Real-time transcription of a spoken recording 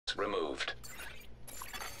removed.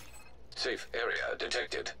 Safe area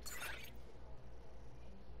detected.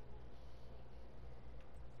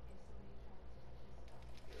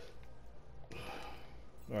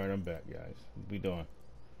 Alright, I'm back, guys. What we doing?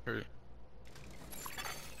 Hey.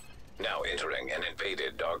 Now entering an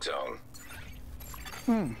invaded dog zone.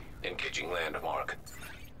 Engaging landmark.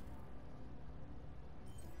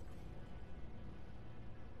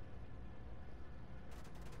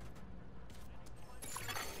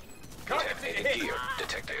 Contaminated gear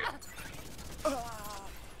detected.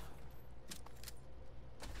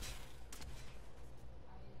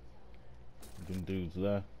 Them dudes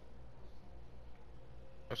left.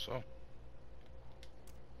 That's all.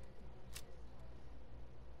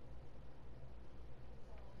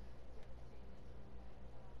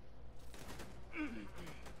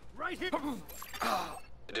 Right here.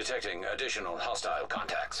 Detecting additional hostile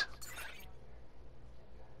contacts.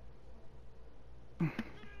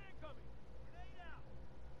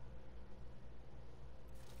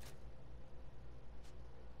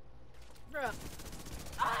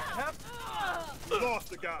 Lost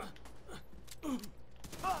the guy.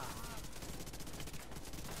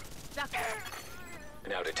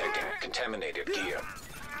 Now detecting contaminated gear.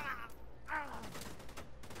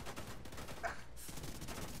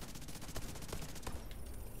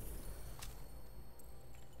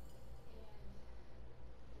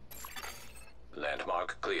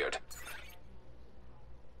 Landmark cleared.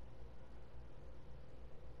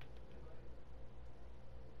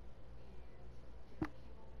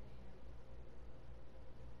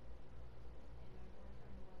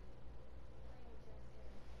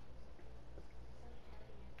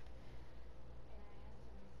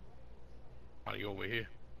 Are you over here?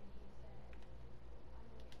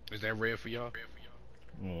 Is that red for y'all?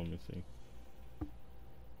 Oh, let me see.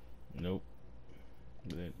 Nope.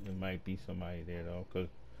 There might be somebody there though, cause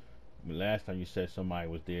last time you said somebody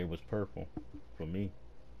was there, it was purple for me,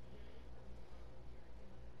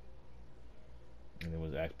 and there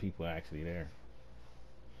was people actually there.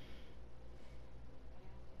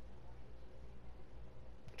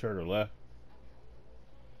 Turtle left.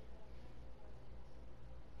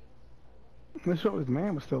 They showed his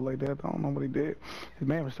man was still laid there. I don't know what he did. His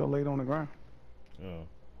man was still laid on the ground. Oh.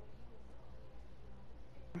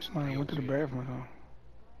 Somebody went to the bathroom or something.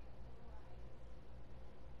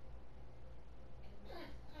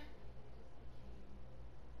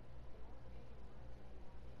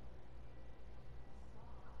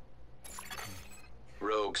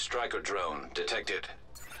 Rogue striker drone detected.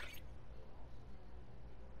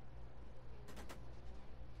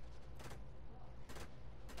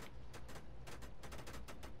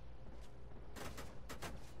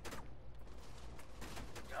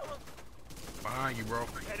 Behind you, bro.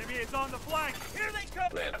 Enemy is on the flank. Here they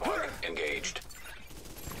come. Landmark engaged.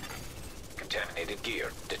 Contaminated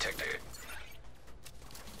gear detected.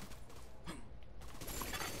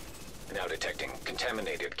 Now detecting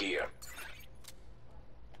contaminated gear.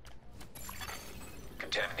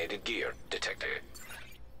 Contaminated gear detected.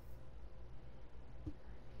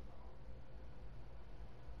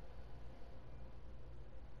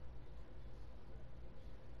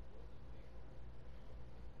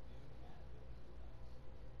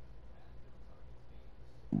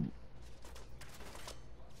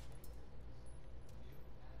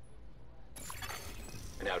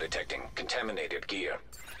 Now detecting contaminated gear.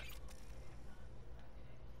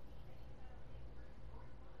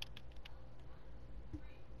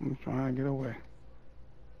 I'm trying to get away.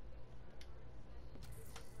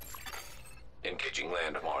 Engaging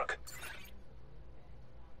landmark.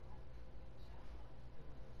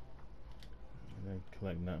 They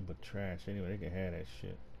collect nothing but trash anyway. They can have that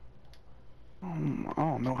shit. I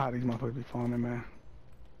don't know how these motherfuckers be farming, man.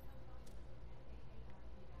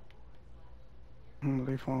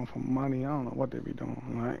 They farm for money. I don't know what they be doing,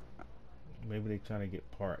 right? Maybe they trying to get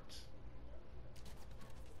parts.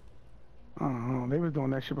 I don't know. They was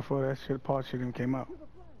doing that shit before that shit, part shit even came out.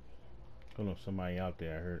 Hold on, somebody out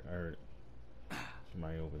there. I heard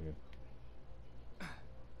somebody over here.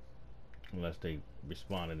 Unless they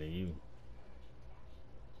responded to you.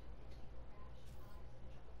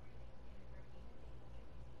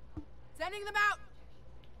 Sending them out!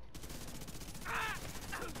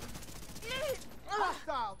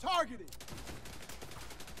 Hostile targeted.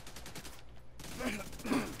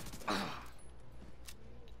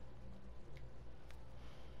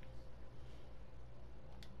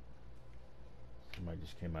 Somebody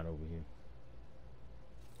just came out over here.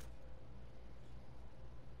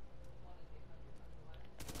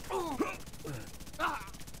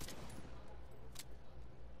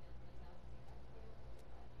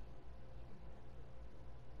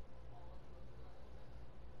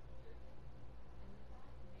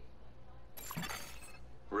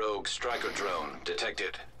 striker drone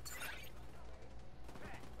detected.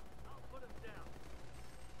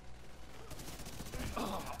 Yeah,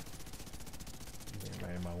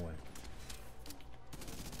 right in my way.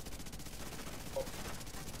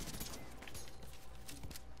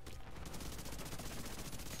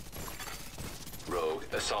 Rogue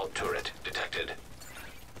assault turret detected.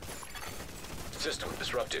 System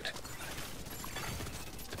disrupted.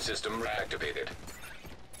 System reactivated.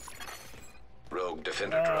 Rogue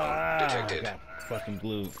defender drone detected. Got fucking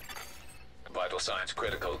glued. Vital signs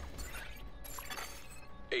critical.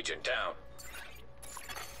 Agent down.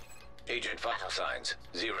 Agent vital signs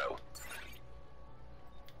 0.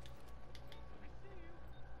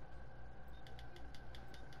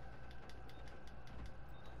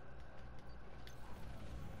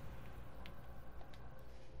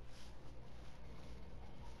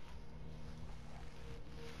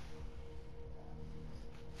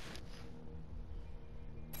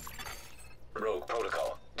 Rogue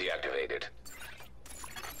protocol deactivated.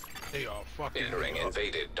 They are fucking Entering me up.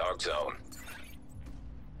 invaded dark zone.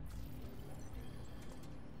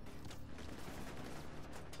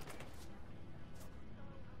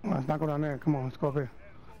 Let's not go down there. Come on, let's go up here.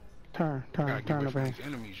 Turn Gotta get away up from here. these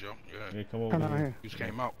enemies, yo. Yeah. Yeah, come over Turn out here. here. You just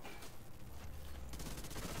came out.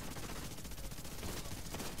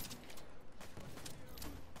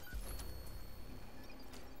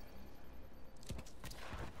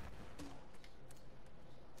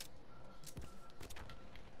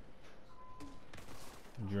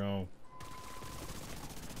 Drone.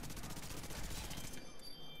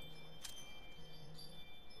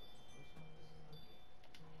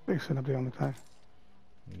 They sitting up there on the tank.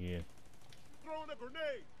 Yeah. Throwing a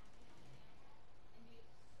grenade.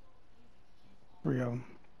 3 of them.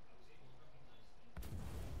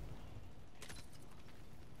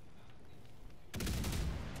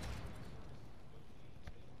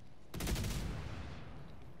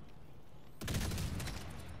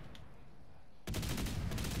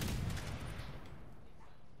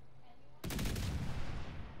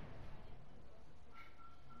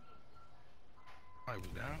 I was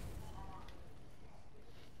down.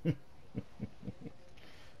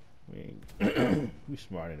 We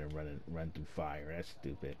smarter than run through fire. That's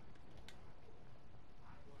stupid.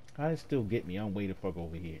 How did it still get me? I'm way the fuck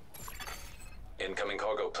over here. Incoming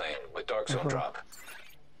cargo plane with dark zone drop.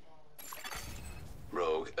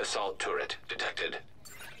 Rogue assault turret detected.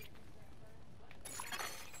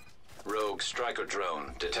 Rogue striker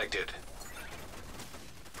drone detected.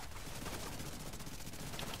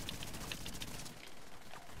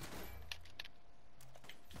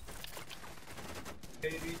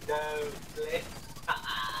 Baby, don't play.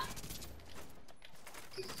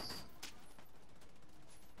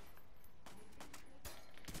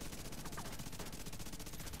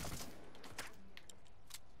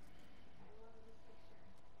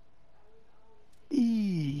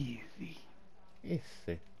 Easy.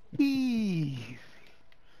 Esse. Easy.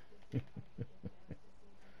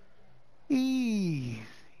 Easy.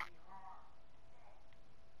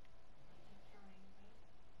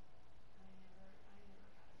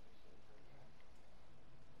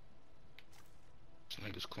 This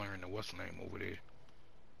nigga's clearing the what's name over there.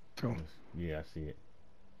 So, Yeah, I see it.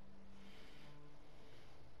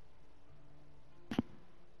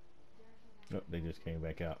 Oh, they just came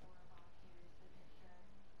back out.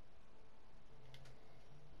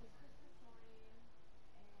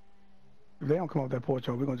 if they don't come up that porch,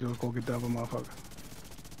 we're gonna just go get the other motherfucker.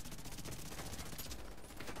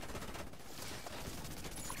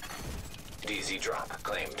 DZ drop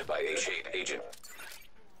claimed by A-Shade agent.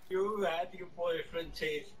 You had your boyfriend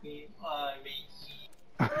chase me. I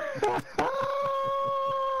mean,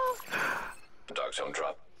 Dark zone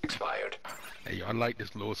drop expired. Hey, yo, I like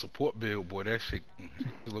this little support build, boy. That shit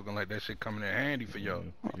it's looking like that shit coming in handy for y'all.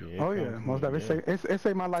 Yeah, Oh yeah, most of it. It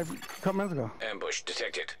saved my life a couple minutes ago. Ambush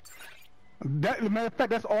detected. That, matter of fact,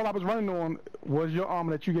 that's all I was running on was your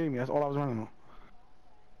armor that you gave me. That's all I was running on.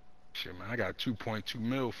 Shit, man, I got 2.2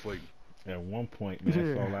 mil for you. At one point, man,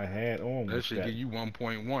 that's Yeah. all I had on That was should give you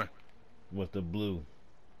 1.1. was the blue.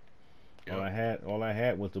 Yep. All I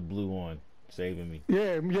had was the blue on, saving me.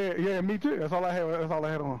 Yeah, me too. That's all I had. That's all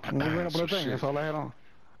I had on. When we ran up on the So thing, shit. that's all I had on.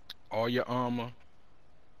 All your armor.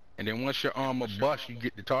 And then once your armor busts, you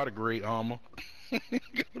get the tardigrade armor.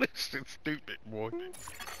 That shit's stupid, boy.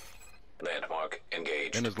 Landmark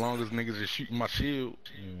engaged. And as long as niggas is shooting my shield,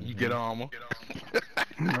 you get armor.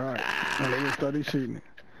 Alright. And they just started shooting it.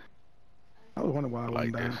 I was wondering why I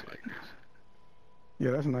Like wasn't this. down.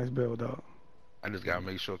 Yeah, that's a nice build, dog. I just gotta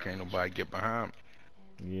make sure can't nobody get behind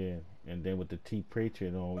me. Yeah, and then with the T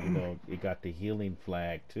Patriot on, you know, it got the healing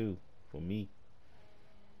flag too for me.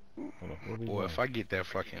 Hold on, where we Boy, going? if I get that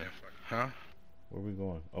fucking, huh? Where we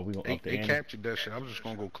going? Oh, we going They, up the they ante? captured that shit. I'm just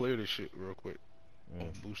gonna go clear this shit real quick.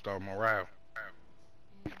 Boost our morale.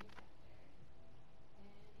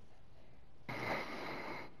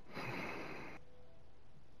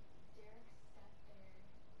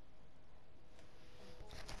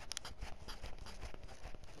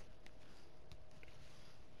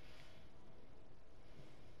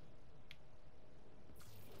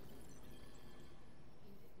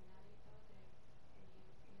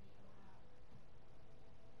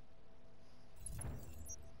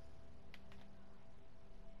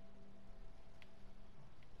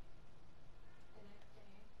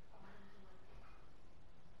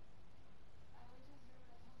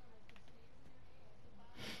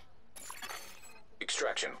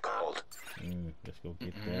 Extraction called. Let's go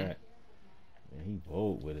get that. Man, he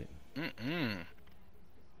bold with it.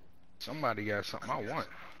 Somebody got something I want.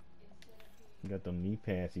 You got them knee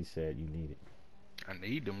pads he said you needed. I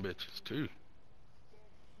need them bitches too.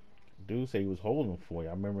 Dude said he was holding them for you.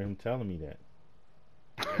 I remember him telling me that.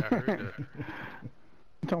 Yeah, I heard that.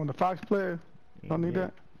 You talking the Fox player? Don't need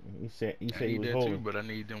that? He said I he need was that holding. too, but I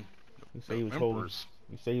need them. He said he was holding.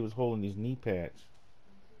 He said he was holding these knee pads.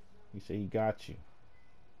 He said he got you.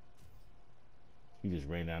 He just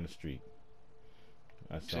ran down the street.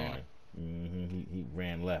 I saw him. He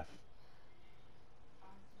ran left.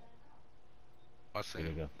 I see. There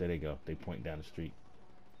they go. There they go. They point down the street.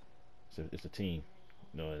 It's a team.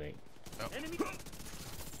 No, it ain't. Oh. Enemy.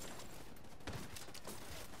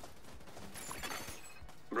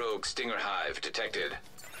 Rogue Stinger Hive detected.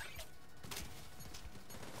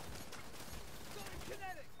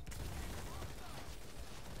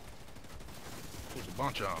 There's a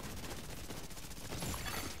bunch of them.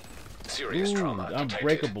 Serious trauma detected.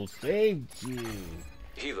 Unbreakable saved you.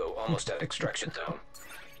 Hilo almost at extraction zone.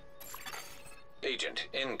 Agent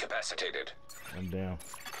incapacitated. I'm down.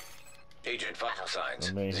 Agent vital signs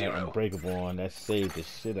I may have 0. unbreakable on. That saved the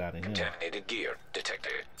shit out of him. Contaminated gear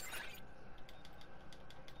detected.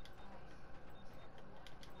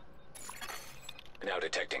 Now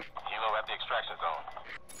detecting. Hilo at the extraction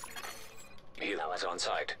zone. Hilo is on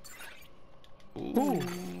site. Ooh.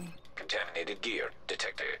 Contaminated gear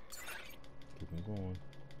detected. Keep him going.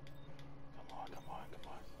 Come on.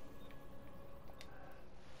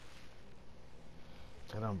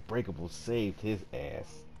 That unbreakable saved his ass.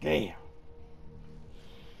 Damn.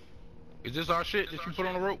 Is this our shit that you put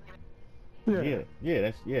on the rope? Yeah.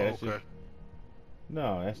 That's Okay. just,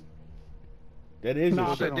 no, that is Nah,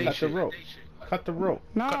 your shit. that Cut the shit. rope. Cut the rope.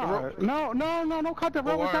 No, Cut the rope. no, don't cut the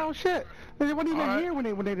rope. It's alright. our shit. They weren't even Alright. here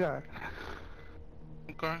when they died.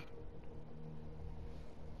 Okay.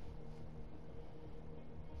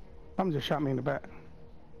 Something just shot me in the back.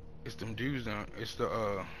 It's them dudes down. It's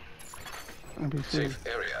the NPC. Safe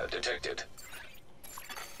area detected.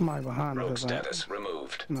 Somebody behind Rogue us. I think. status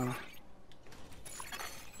removed. No,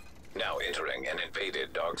 Now entering an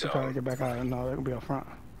invaded dog they're trying to zone. get back out. No, they're gonna be up front.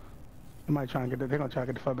 They might try and get. They're gonna try to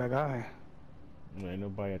get the fuck back out here. There ain't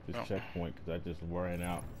nobody at this No. checkpoint because I just ran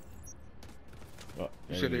out. Oh, you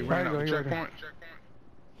there said they he is. ran out the Right, go, checkpoint.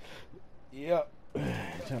 Yep.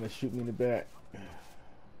 Trying to shoot me in the back.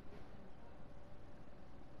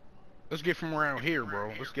 Let's get from around here,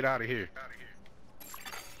 bro. Let's get out of here.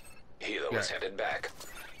 Hilo is headed back.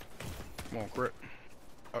 Come on, Crip.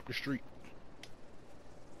 Up the street.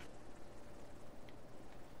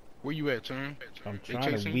 Where you at, Tim? I'm They trying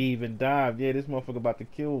to chasing? weave and dive. Yeah, this motherfucker about to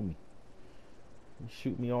kill me. He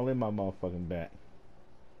shoot me all in my motherfucking back.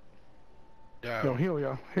 Yeah. Yo, heal,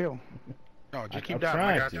 yo, heal. No, just I'm keep diving. I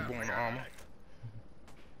trying got to. you going the armor.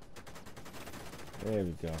 There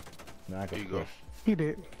we go. Now I There you can go. push. He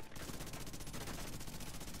did.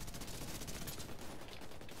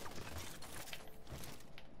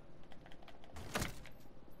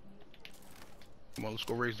 Come on, let's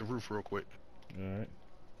go raise the roof real quick. All right.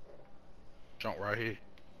 Jump right here.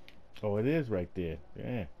 Oh, it is right there.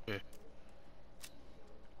 Yeah,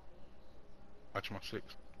 Watch my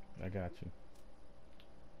six. I got you.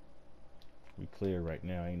 We clear right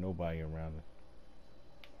now. Ain't nobody around us.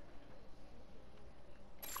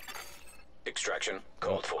 Extraction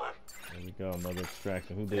called for. There we go. Another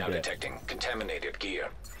extraction. Who did Now that? detecting contaminated gear.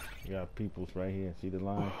 You got peoples right here. See the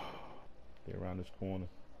line? They're around this corner.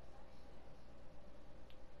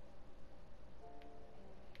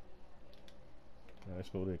 Now let's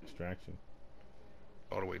go to extraction.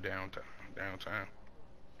 All the way downtown. Downtown.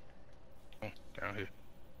 Oh, down here.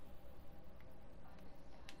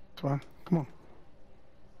 That's fine. Come on.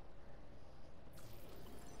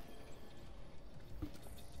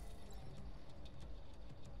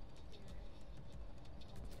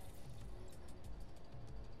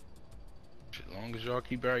 long as y'all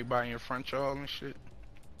keep everybody in front y'all and shit.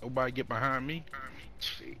 Nobody get behind me.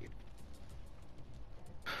 Shit.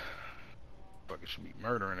 Fuckers should be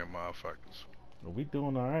murdering them motherfuckers. Well, we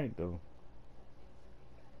doing all right though.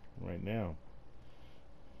 Right now.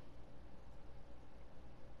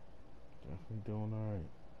 Definitely doing all right.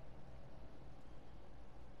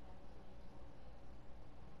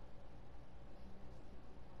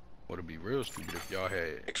 Would it be real stupid if y'all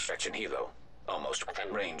had? Extraction helo. Almost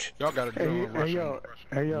within range. Y'all gotta do Hey, a Russian.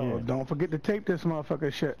 hey yo, Yeah. don't forget to tape this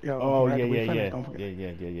motherfucker shit, yo. Oh After yeah, we yeah, finish, yeah. don't forget.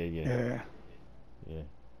 Yeah. Yeah.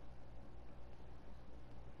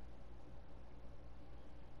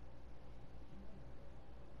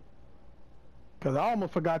 Cause I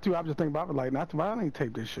almost forgot too. I was just thinking about it, like, not why I didn't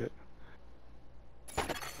tape this shit.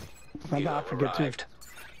 Sometimes I Helo forget too. arrived.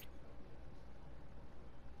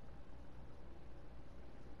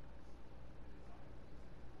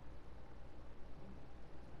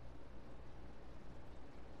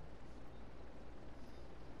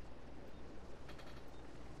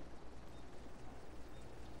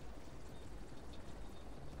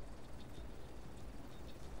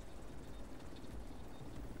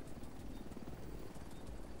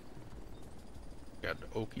 Got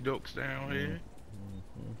the okey dokes down here.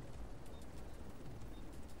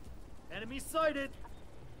 Enemy sighted.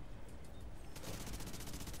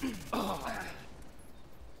 I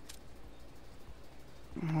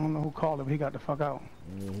don't know who called him. He got the fuck out.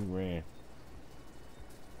 Yeah, he ran.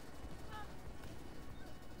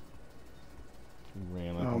 He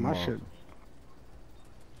ran like Oh a my monster. shit.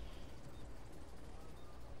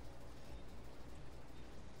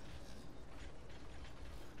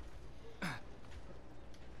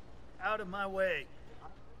 Out of my way.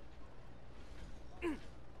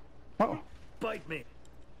 Oh, Bite me.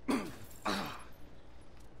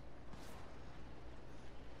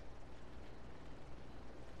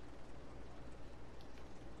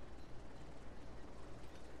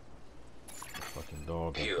 Fucking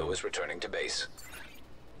dog. Helo is returning to base.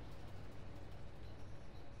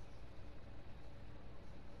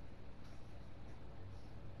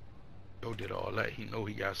 Yo did all that. He know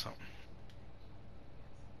he got something.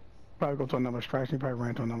 probably go to another extraction. He probably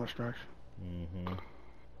ran to another extraction. Mm-hmm.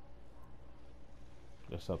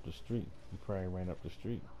 That's up the street. He probably ran up the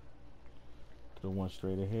street. To the one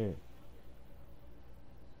straight ahead.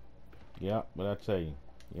 Yep, but I tell you.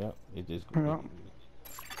 Yep, it just. Yeah.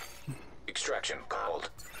 Extraction called.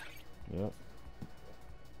 Yep.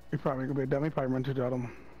 He probably gonna be a dummy. He probably run to the other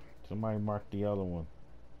one. Somebody mark the other one.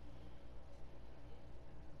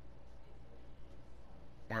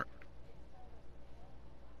 Mark.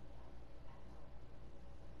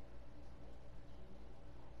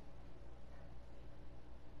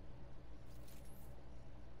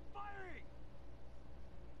 Firing.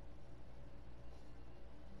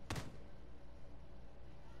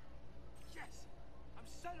 Yes. I'm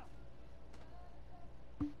set up.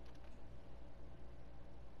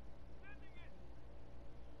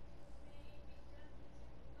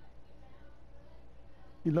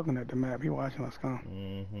 He looking at the map. He watching us come.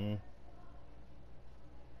 Mm-hmm.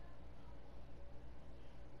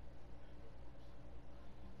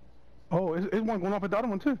 Oh, it's one going off at the other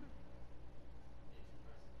one too.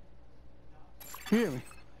 You hear me?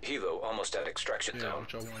 Helo almost at extraction Yeah, zone.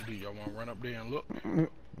 what y'all wanna do? Y'all wanna run up there and look?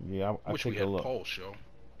 Yeah, I Wish we take a had look. pulse, yo.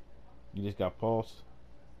 You just got pulse?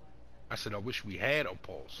 I said I wish we had a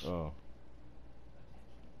pulse. Oh.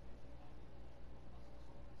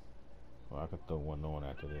 Well, I could throw one on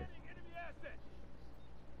after this. Enemy asset.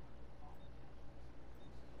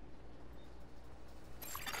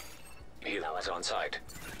 Helo is on site.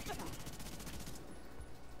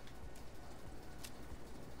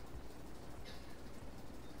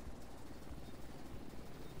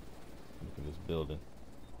 Look at this building.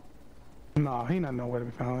 Nah, he not nowhere to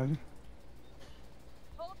be found. Is he?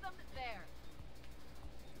 Hold them there.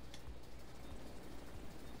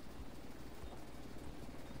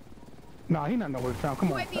 Nah, he not nowhere to be found.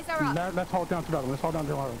 Come on. UAVs are up. Let's hold down to the other one. Let's hold down to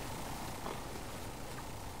the other one.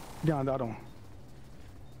 Down the other one.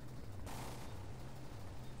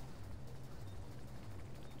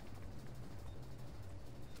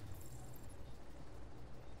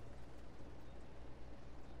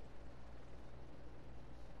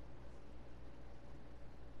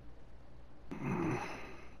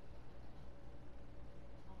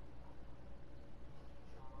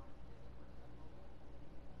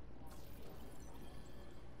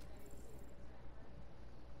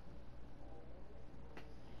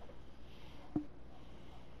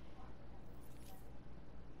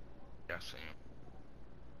 Yeah, I see him.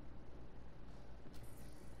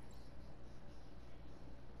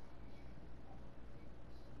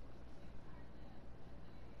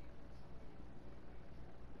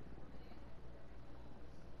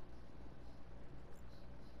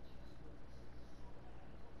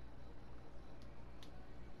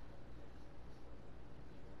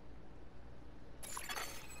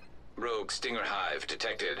 rogue Stinger hive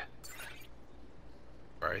detected.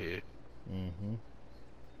 Right here. Mm-hmm.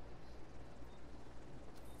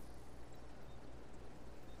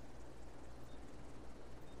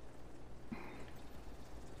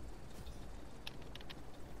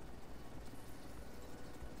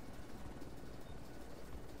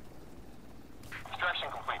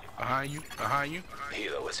 Extraction completed. Behind you. Behind you.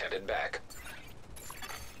 Helo is headed back.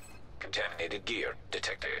 Contaminated gear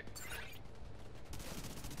detected.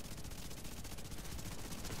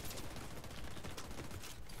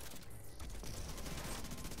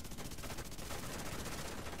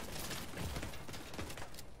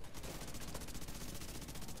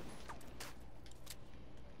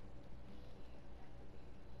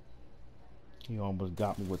 He almost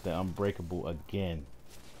got me with the unbreakable again.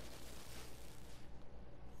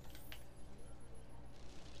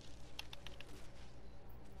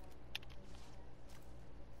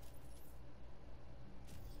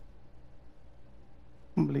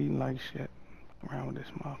 I'm bleeding like shit around with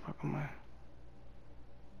this motherfucker, man.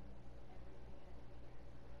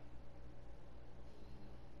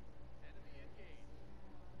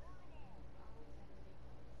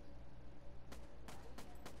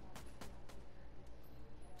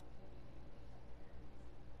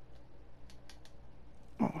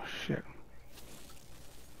 Oh shit.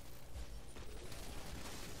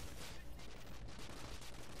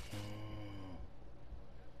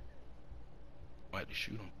 I had to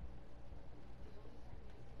shoot him.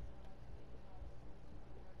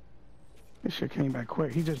 This shit came back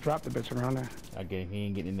quick. He just dropped the bitch around there. Okay, he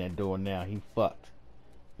ain't getting in that door now. He fucked.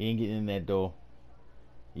 He ain't getting in that door.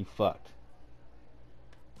 He fucked.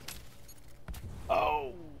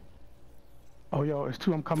 Oh. Oh, yo, it's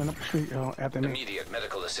two of them coming up the street, yo, after me. Immediate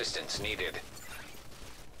medical assistance needed.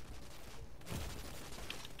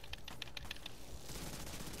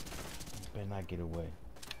 Better not get away.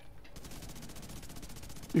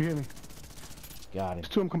 You hear me? Got him. There's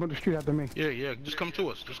two of them coming up the street after me. Yeah, yeah. Just come to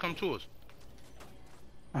us. Just come to us.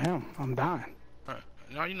 I am. I'm dying. Alright.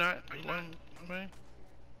 No, you're not. You want, man.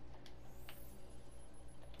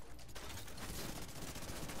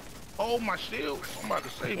 Oh, my shield. I'm about to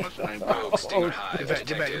say my shit ain't Rogue Stinger Oh, hive get back,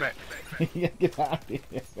 get back, detected. get back. Yeah, get out of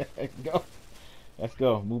here. Let's go. Let's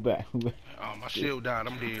go. Move back. Move back. Oh, my shield died.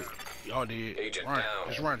 I'm dead. Y'all dead. Agent Run. down.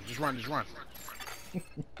 Just run. Just run. Just run.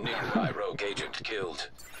 Nearby rogue agent killed.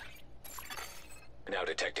 Now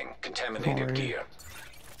detecting contaminated Sorry. gear.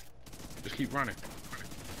 Just keep running.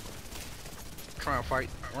 Try and fight.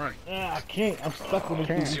 Run. Ah, I can't. I'm stuck with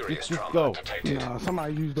Can't. this. Serious Just trauma go. detected. Nah,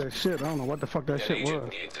 somebody used that shit. I don't know what the fuck that An shit agent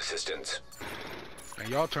was. needs assistance. And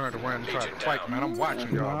y'all turned around and tried to Agent fight, down. man. I'm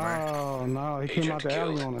watching y'all, man. No, he came Agent out the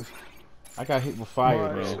alley killed. on us. I got hit with fire,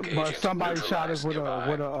 But, man. Rogue but agent somebody shot us with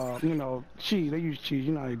neutralized a, you know, cheese. They use cheese.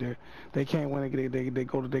 You know how they do. They can't win.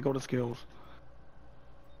 They go to skills.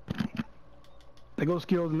 They go to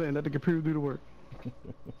skills and let the computer do the work.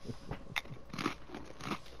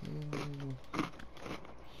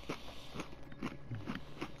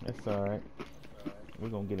 That's alright. We're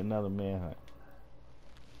gonna get another manhunt.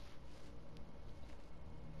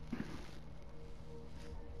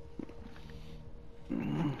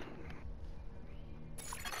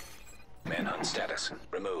 Manhunt status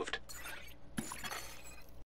removed.